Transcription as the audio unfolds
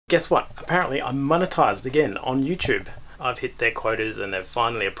Guess what? Apparently I'm monetized again on YouTube. I've hit their quotas and they've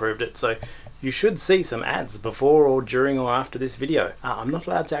finally approved it, so you should see some ads before or during or after this video. I'm not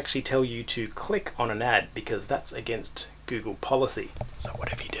allowed to actually tell you to click on an ad because that's against Google policy. So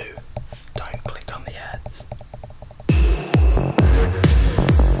whatever you do, don't click on the ads.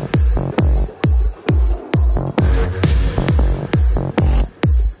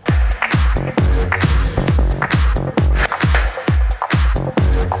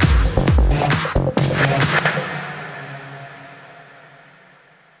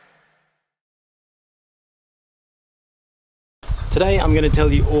 Today I'm going to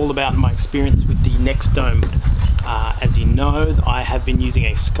tell you all about my experience with the NexDome. As you know, I have been using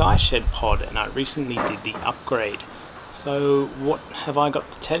a Skyshed Pod and I recently did the upgrade. So what have I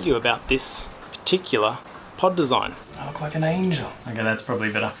got to tell you about this particular pod design? I look like an angel. Okay, that's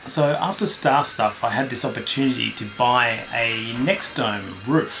probably better. So after Star Stuff, I had this opportunity to buy a NexDome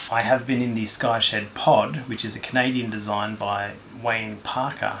roof. I have been in the Skyshed Pod, which is a Canadian design by Wayne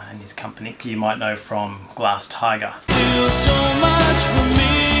Parker and his company. You might know from Glass Tiger. So much for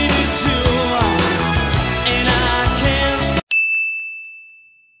me to do, and I can't.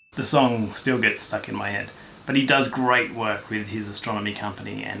 The song still gets stuck in my head, but he does great work with his astronomy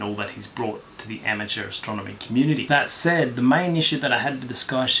company and all that he's brought to the amateur astronomy community. That said, the main issue that I had with the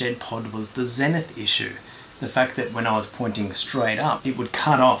Skyshed Pod was the zenith issue. The fact that when I was pointing straight up, it would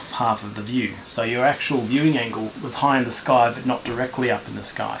cut off half of the view. So your actual viewing angle was high in the sky, but not directly up in the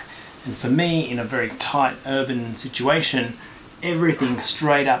sky. And for me, in a very tight urban situation, everything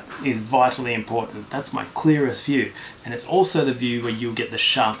straight up is vitally important. That's my clearest view. And it's also the view where you'll get the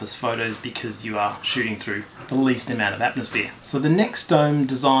sharpest photos because you are shooting through the least amount of atmosphere. So the NexDome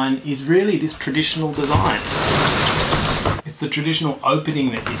design is really this traditional design. It's the traditional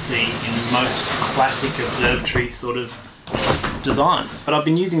opening that you see in most classic observatory sort of designs. But I've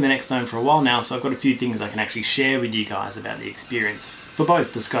been using the NexDome for a while now, so I've got a few things I can actually share with you guys about the experience for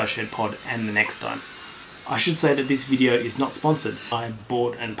both the Skyshed Pod and the NexDome. I should say that this video is not sponsored. I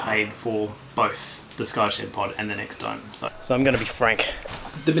bought and paid for both the Skyshed Pod and the NexDome. So I'm going to be frank.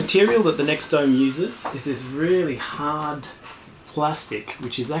 The material that the NexDome uses is this really hard plastic,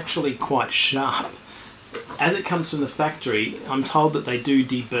 which is actually quite sharp. As it comes from the factory, I'm told that they do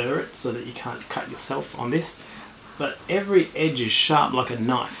deburr it so that you can't cut yourself on this, but every edge is sharp like a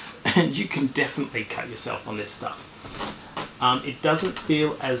knife and you can definitely cut yourself on this stuff. It doesn't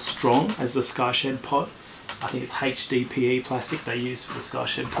feel as strong as the Skyshed Pod. I think it's HDPE plastic they use for the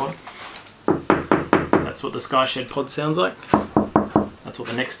Skyshed Pod. That's what the Skyshed Pod sounds like. That's what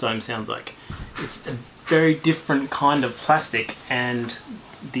the NexDome sounds like. It's a very different kind of plastic, and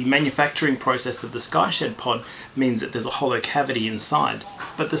the manufacturing process of the Skyshed Pod means that there's a hollow cavity inside.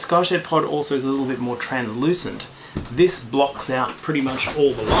 But the Skyshed Pod also is a little bit more translucent. This blocks out pretty much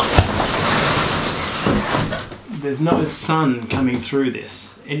all the light. There's no sun coming through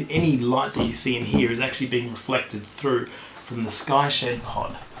this. And any light that you see in here is actually being reflected through from the Skyshed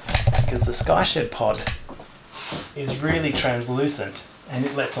Pod. Because the Skyshed Pod is really translucent and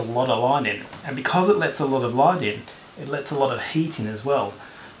it lets a lot of light in. And because it lets a lot of light in, it lets a lot of heat in as well.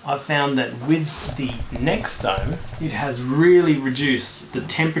 I've found that with the NexDome, it has really reduced the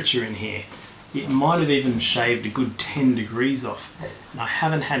temperature in here. It might have even shaved a good 10 degrees off. And I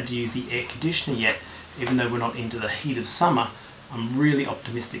haven't had to use the air conditioner yet, even though we're not into the heat of summer. I'm really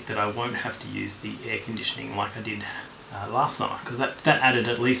optimistic that I won't have to use the air conditioning like I did last summer, because that added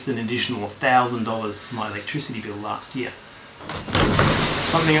at least an additional $1,000 to my electricity bill last year.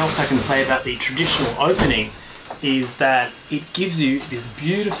 Something else I can say about the traditional opening is that it gives you this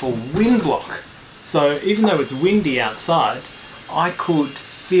beautiful wind block. So even though it's windy outside, I could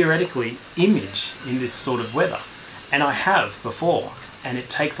theoretically image in this sort of weather. And I have before, and it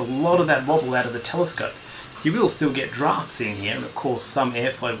takes a lot of that wobble out of the telescope. You will still get drafts in here, and of course some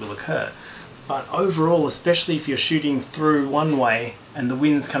airflow will occur. But overall, especially if you're shooting through one way and the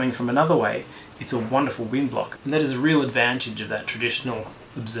wind's coming from another way, it's a wonderful wind block. And that is a real advantage of that traditional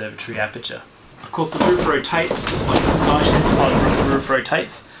observatory aperture. Of course, the roof rotates just like the Skyshed Pod roof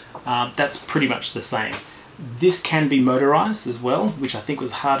rotates. That's pretty much the same. This can be motorized as well, which I think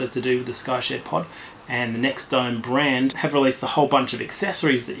was harder to do with the Skyshed Pod. And the NexDome brand have released a whole bunch of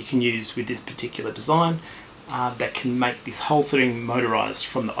accessories that you can use with this particular design that can make this whole thing motorized,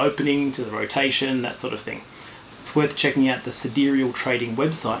 from the opening to the rotation, that sort of thing. It's worth checking out the Sidereal Trading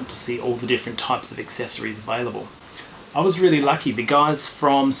website to see all the different types of accessories available. I was really lucky. The guys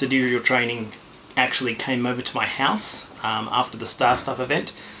from Sidereal Trading actually came over to my house after the Star Stuff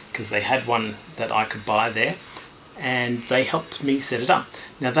event, because they had one that I could buy there, and they helped me set it up.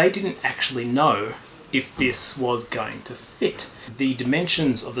 Now, they didn't actually know if this was going to fit. The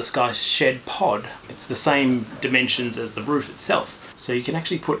dimensions of the Skyshed Pod, it's the same dimensions as the roof itself. So you can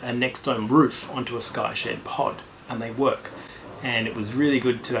actually put a NexDome roof onto a Skyshed Pod and they work. And it was really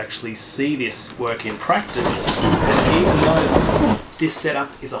good to actually see this work in practice. And even though this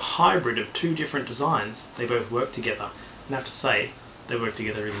setup is a hybrid of two different designs, they both work together. And I have to say, they work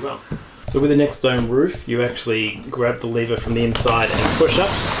together really well. So with a NexDome roof, you actually grab the lever from the inside and push up,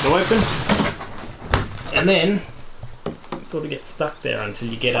 it'll open. And then it sort of gets stuck there until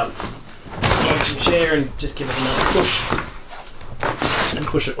you get up onto your chair and just give it another push. And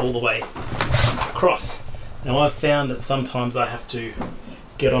push it all the way across. Now I've found that sometimes I have to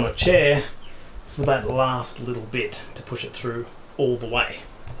get on a chair for that last little bit to push it through all the way.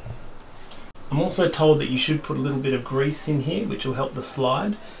 I'm also told that you should put a little bit of grease in here, which will help the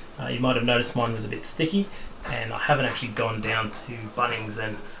slide. You might have noticed mine was a bit sticky, and I haven't actually gone down to Bunnings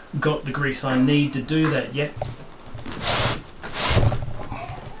and got the grease I need to do that yet.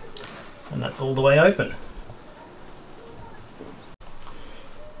 And that's all the way open.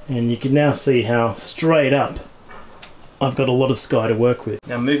 And you can now see how straight up I've got a lot of sky to work with.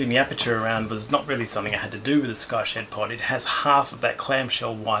 Now moving the aperture around was not really something I had to do with the Skyshed Pod. It has half of that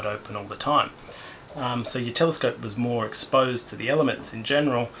clamshell wide open all the time. So your telescope was more exposed to the elements in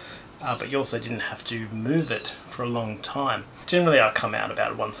general, but you also didn't have to move it for a long time. Generally I come out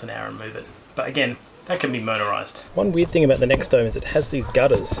about once an hour and move it, but again, that can be motorized. One weird thing about the NexDome is it has these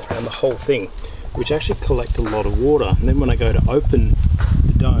gutters around the whole thing, which actually collect a lot of water, and then when I go to open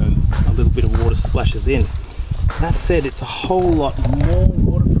the dome, a little bit of water splashes in. That said, it's a whole lot more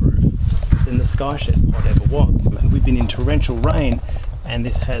waterproof than the Skyshed Pod ever was. And we've been in torrential rain, and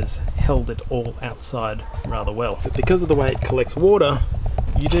this has held it all outside rather well. But because of the way it collects water,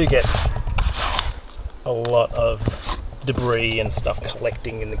 you do get a lot of debris and stuff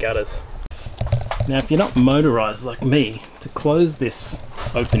collecting in the gutters. Now if you're not motorized like me, to close this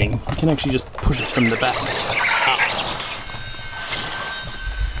opening, you can actually just push it from the back up.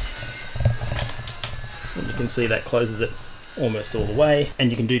 And you can see that closes it almost all the way, and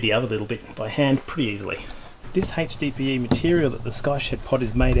you can do the other little bit by hand pretty easily. This HDPE material that the Skyshed Pod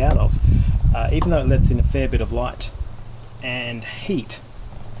is made out of, even though it lets in a fair bit of light and heat,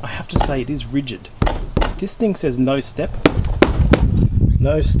 I have to say it is rigid. This thing says no step.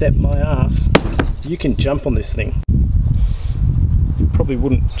 No step my ass. You can jump on this thing. You probably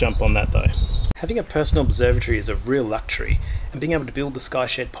wouldn't jump on that though. Having a personal observatory is a real luxury, and being able to build the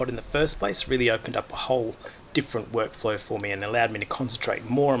Skyshed Pod in the first place really opened up a whole different workflow for me and allowed me to concentrate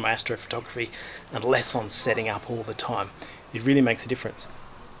more on my astrophotography and less on setting up all the time. It really makes a difference.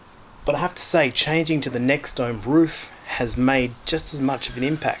 But I have to say, changing to the NexDome roof has made just as much of an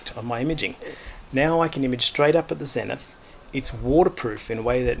impact on my imaging. Now I can image straight up at the zenith. It's waterproof in a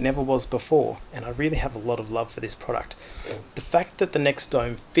way that it never was before, and I really have a lot of love for this product. The fact that the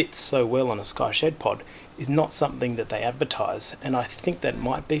NexDome fits so well on a Skyshed Pod is not something that they advertise, and I think that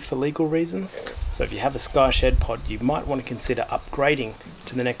might be for legal reasons. So if you have a Skyshed Pod, you might want to consider upgrading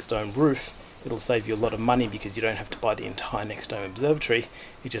to the NexDome roof. It'll save you a lot of money because you don't have to buy the entire NexDome observatory.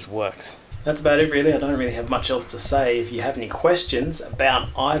 It just works. That's about it really. I don't really have much else to say. If you have any questions about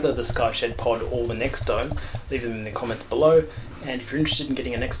either the Skyshed Pod or the NexDome, leave them in the comments below. And if you're interested in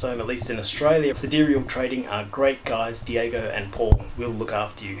getting a NexDome, at least in Australia, Sidereal Trading are great guys. Diego and Paul will look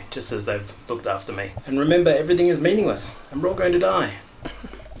after you, just as they've looked after me. And remember, everything is meaningless, and we're all going to die.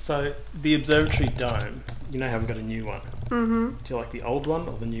 So, the observatory dome, you know how we've got a new one? Mm-hmm. Do you like the old one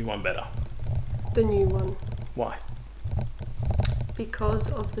or the new one better? The new one. Why? Because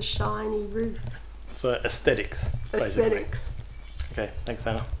of the shiny roof. So aesthetics, basically. Aesthetics. Okay, thanks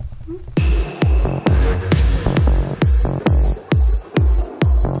Anna.